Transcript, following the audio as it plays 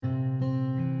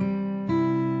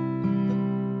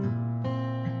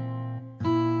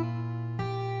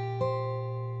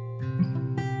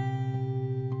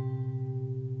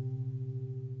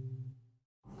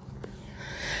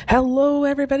Hello,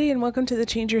 everybody, and welcome to the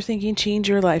Change Your Thinking, Change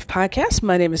Your Life podcast.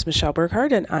 My name is Michelle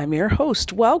Burkhardt, and I'm your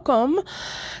host. Welcome.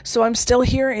 So I'm still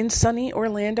here in sunny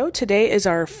Orlando. Today is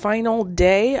our final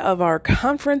day of our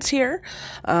conference here.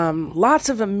 Lots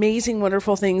of amazing,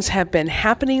 wonderful things have been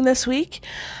happening this week.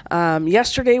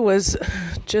 Yesterday was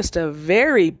just a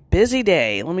very busy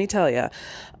day, let me tell you.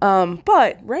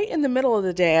 But right in the middle of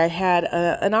the day, I had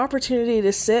an opportunity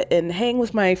to sit and hang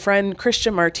with my friend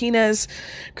Christian Martinez.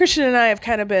 Christian and I have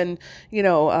kind of been,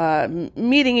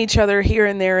 meeting each other here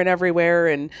and there and everywhere,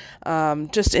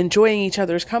 and just enjoying each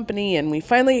other's company. And we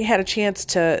finally had a chance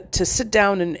to sit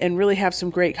down and really have some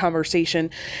great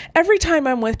conversation. Every time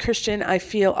I'm with Christian, I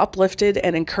feel uplifted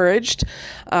and encouraged,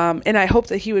 and I hope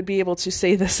that he would be able to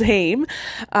say the same.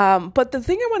 But the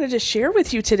thing I wanted to share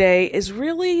with you today is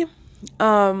really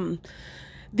the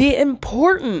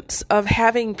importance of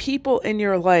having people in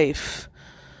your life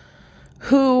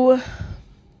who,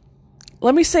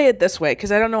 let me say it this way,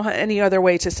 because I don't know any other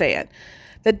way to say it,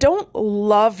 that don't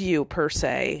love you per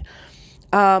se,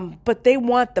 but they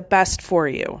want the best for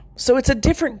you. So it's a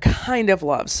different kind of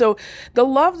love. So the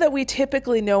love that we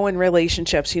typically know in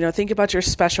relationships, think about your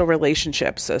special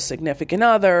relationships, a significant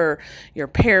other, your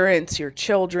parents, your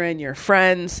children, your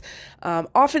friends.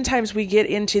 Oftentimes we get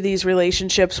into these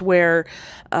relationships where,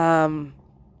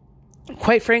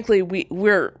 quite frankly,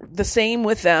 we're the same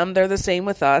with them. They're the same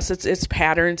with us. It's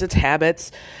patterns, it's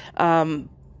habits.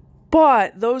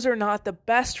 But those are not the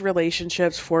best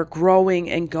relationships for growing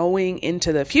and going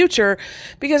into the future,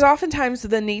 because oftentimes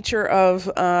the nature of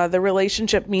the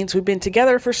relationship means we've been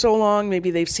together for so long,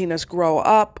 maybe they've seen us grow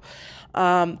up,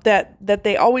 that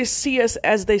they always see us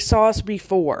as they saw us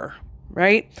before,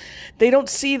 right? They don't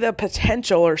see the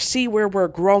potential or see where we're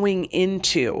growing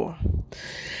into.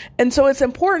 And so it's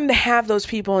important to have those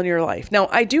people in your life. Now,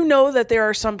 I do know that there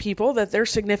are some people that their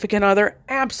significant other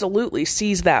absolutely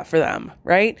sees that for them,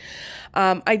 right?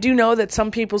 I do know that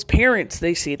some people's parents,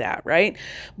 they see that, right?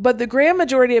 But the grand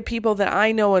majority of people that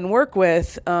I know and work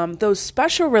with, those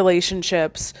special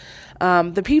relationships,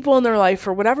 the people in their life,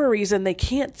 for whatever reason, they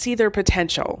can't see their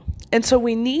potential. And so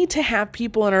we need to have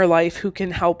people in our life who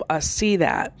can help us see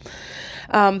that.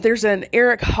 There's an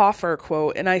Eric Hoffer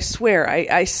quote, and I swear,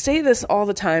 I say this all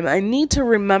the time. I need to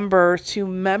remember to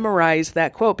memorize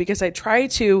that quote because I try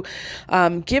to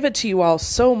give it to you all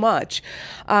so much.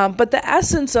 But the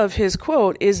essence of his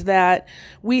quote is that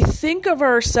we think of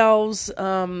ourselves,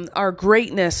 our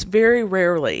greatness, very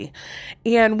rarely.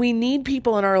 And we need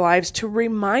people in our lives to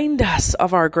remind us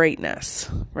of our greatness,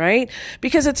 right?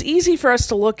 Because it's easy for us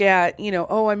to look at,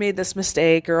 oh, I made this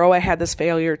mistake, or oh, I had this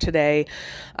failure today.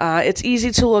 It's easy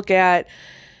to look at,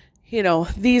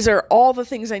 these are all the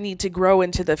things I need to grow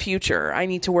into the future. I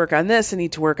need to work on this. I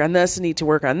need to work on this. I need to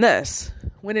work on this.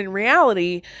 When in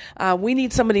reality, we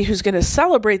need somebody who's going to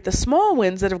celebrate the small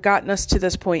wins that have gotten us to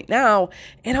this point now,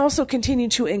 and also continue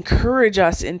to encourage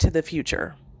us into the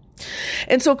future.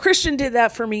 And so Christian did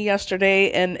that for me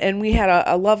yesterday, and we had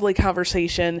a lovely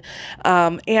conversation.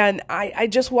 And I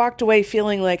just walked away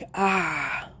feeling like,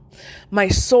 my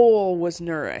soul was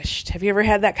nourished. Have you ever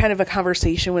had that kind of a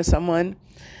conversation with someone?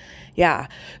 Yeah.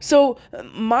 So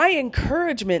my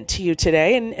encouragement to you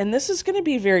today, and this is going to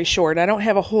be very short. I don't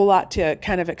have a whole lot to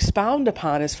kind of expound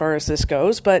upon as far as this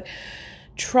goes, but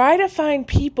try to find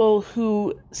people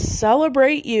who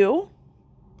celebrate you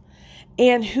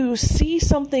and who see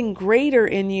something greater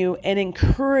in you and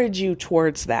encourage you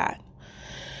towards that.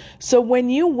 So when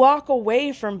you walk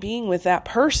away from being with that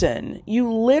person,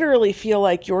 you literally feel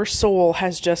like your soul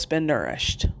has just been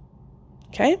nourished.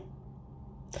 Okay?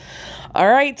 All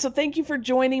right, so thank you for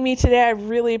joining me today. I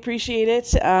really appreciate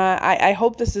it. I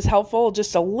hope this is helpful,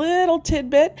 just a little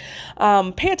tidbit.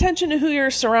 Pay attention to who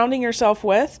you're surrounding yourself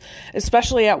with,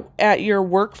 especially at your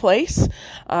workplace.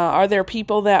 Are there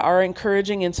people that are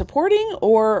encouraging and supporting,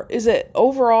 or is it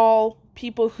overall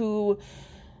people who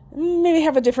maybe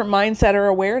have a different mindset or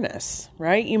awareness,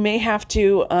 right? You may have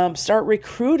to start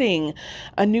recruiting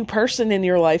a new person in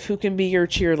your life who can be your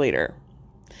cheerleader.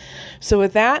 So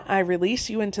with that, I release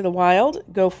you into the wild.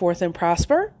 Go forth and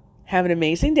prosper. Have an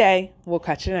amazing day. We'll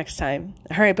catch you next time.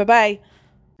 All right, bye-bye.